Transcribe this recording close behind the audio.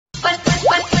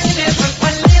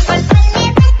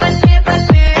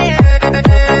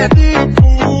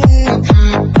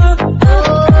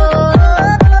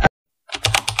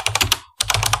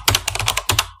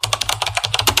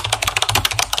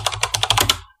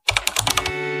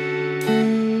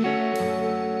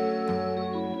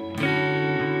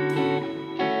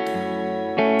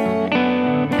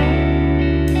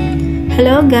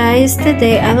Hello guys,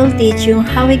 today I will teach you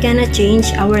how we gonna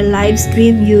change our live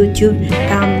stream YouTube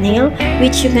thumbnail,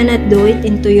 which you're gonna do it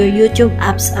into your YouTube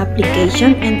apps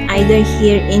application and either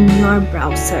here in your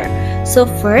browser. So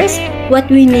first,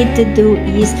 what we need to do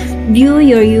is view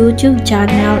your YouTube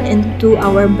channel into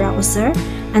our browser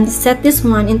and set this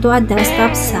one into a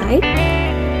desktop site.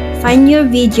 Find your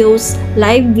videos,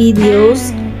 live videos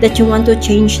that you want to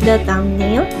change the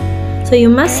thumbnail. So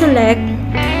you must select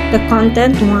the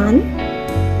content one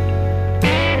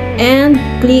and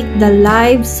click the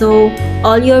live, so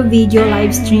all your video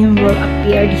live stream will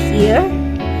appear here,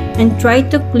 and try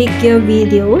to click your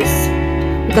videos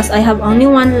because I have only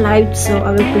one live, so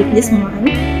I will click this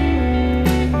one.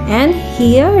 And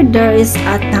here there is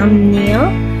a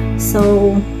thumbnail,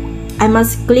 so I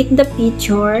must click the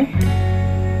picture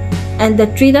and the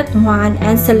 3.1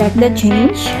 and select the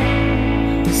change.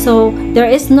 So there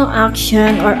is no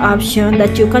action or option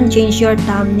that you can change your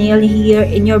thumbnail here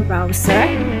in your browser,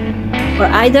 or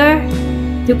either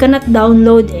you cannot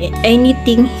download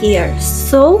anything here.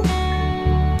 So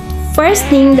first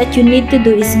thing that you need to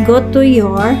do is go to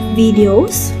your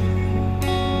videos,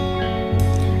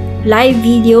 live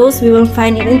videos. We will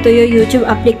find it into your YouTube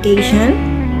application,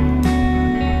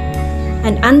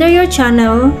 and under your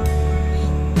channel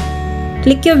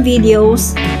click your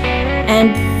videos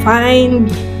and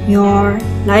find your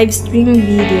live stream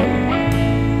video.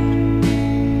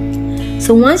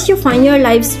 So once you find your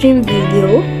live stream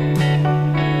video,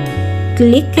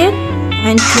 click it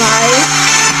and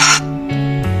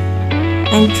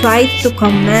try to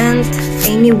comment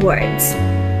any words.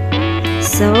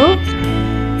 So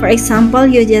for example,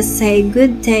 you just say,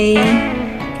 "Good day,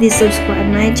 please subscribe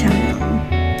my channel."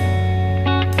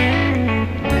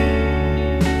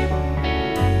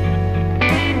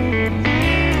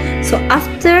 So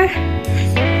after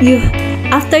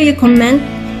you comment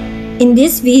in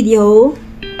this video,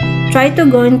 try to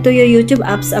go into your YouTube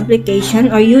apps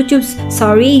application or YouTube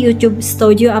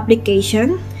Studio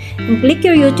application, and click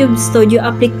your YouTube Studio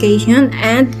application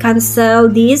and cancel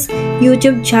this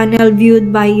YouTube channel viewed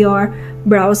by your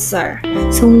browser.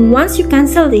 So once you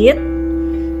cancel it,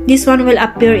 this one will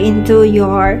appear into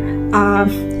your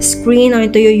screen or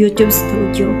into your YouTube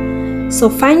Studio. So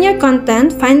find your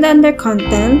content, find under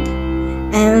content,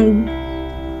 and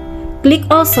click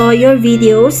also your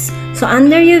videos. So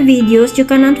under your videos, you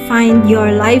cannot find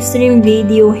your live stream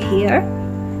video here.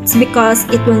 It's because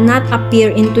it will not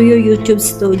appear into your YouTube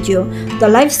Studio.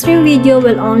 The live stream video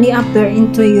will only appear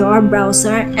into your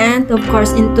browser and of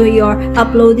course into your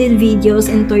uploaded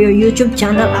videos into your YouTube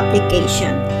channel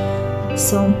application.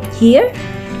 So here,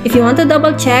 if you want to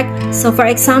double check, so for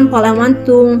example, I want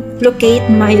to locate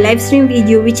my live stream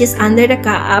video which is under the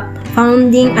Ka-app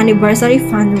founding anniversary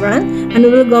fun run, and we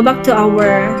will go back to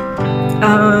our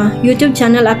YouTube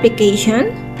channel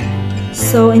application.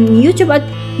 So in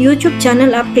YouTube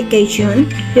channel application,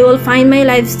 you will find my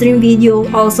live stream video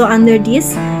also under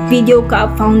this video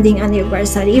Ka-app founding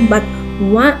anniversary. But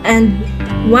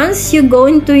once you go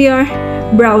into your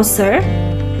browser,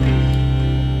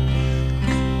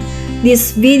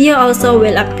 this video also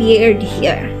will appear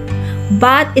here,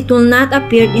 but it will not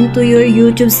appear into your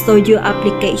YouTube Studio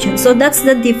application. So that's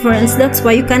the difference. That's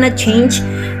why you cannot change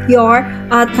your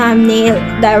thumbnail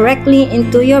directly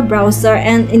into your browser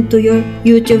and into your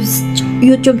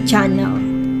YouTube channel.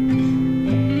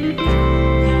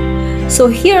 So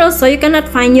here also you cannot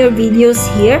find your videos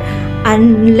here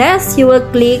unless you will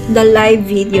click the live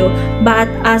video. But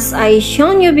as I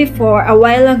shown you before a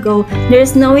while ago, there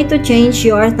is no way to change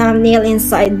your thumbnail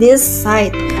inside this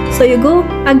site. So you go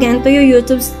again to your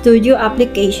YouTube Studio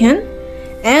application,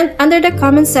 and under the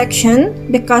comment section,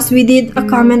 because we did a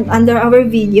comment under our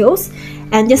videos,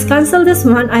 and just cancel this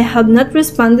one. I have not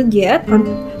responded yet on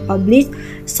publish,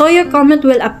 so your comment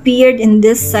will appear in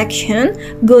this section.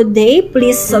 "Good day,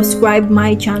 please subscribe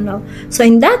my channel." So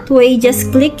in that way,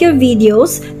 just click your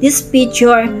videos, this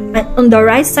picture, and on the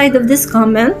right side of this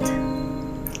comment,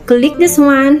 click this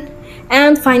one,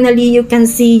 and finally you can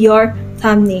see your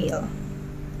thumbnail.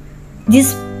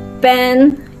 This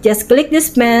pen, just click this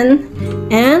pen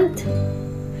and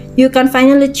you can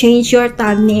finally change your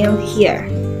thumbnail here.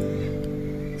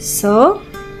 So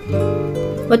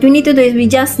what we need to do is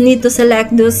we just need to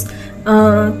select this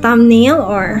thumbnail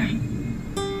or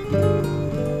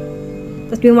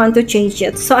that we want to change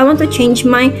it. So I want to change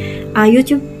my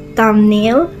YouTube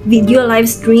thumbnail video live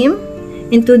stream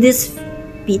into these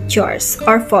pictures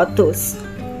or photos.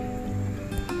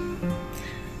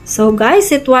 So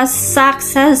guys, it was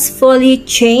successfully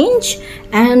changed,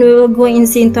 and we will go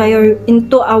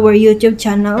into our YouTube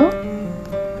channel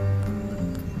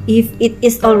if it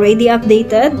is already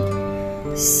updated.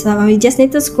 So you just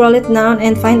need to scroll it down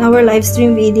and find our live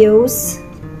stream videos.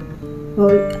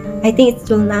 Well, I think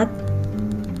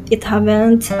it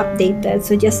haven't updated,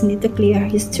 so just need to clear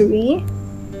history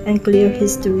and clear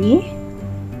history,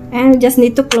 and we just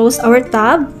need to close our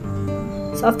tab.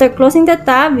 So after closing the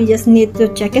tab, we just need to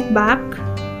check it back,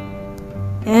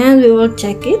 and we will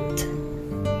check it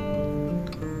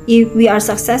if we are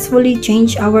successfully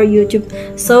changed our YouTube.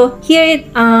 So here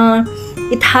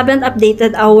it haven't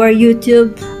updated our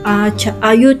YouTube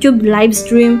live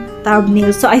stream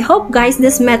thumbnail. So I hope guys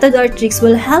this method or tricks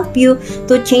will help you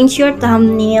to change your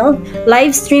thumbnail,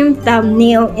 live stream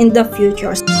thumbnail in the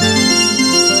future.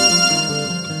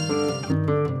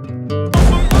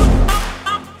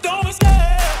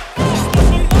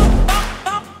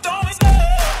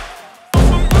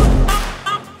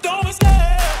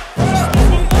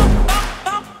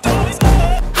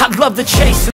 I love the chase.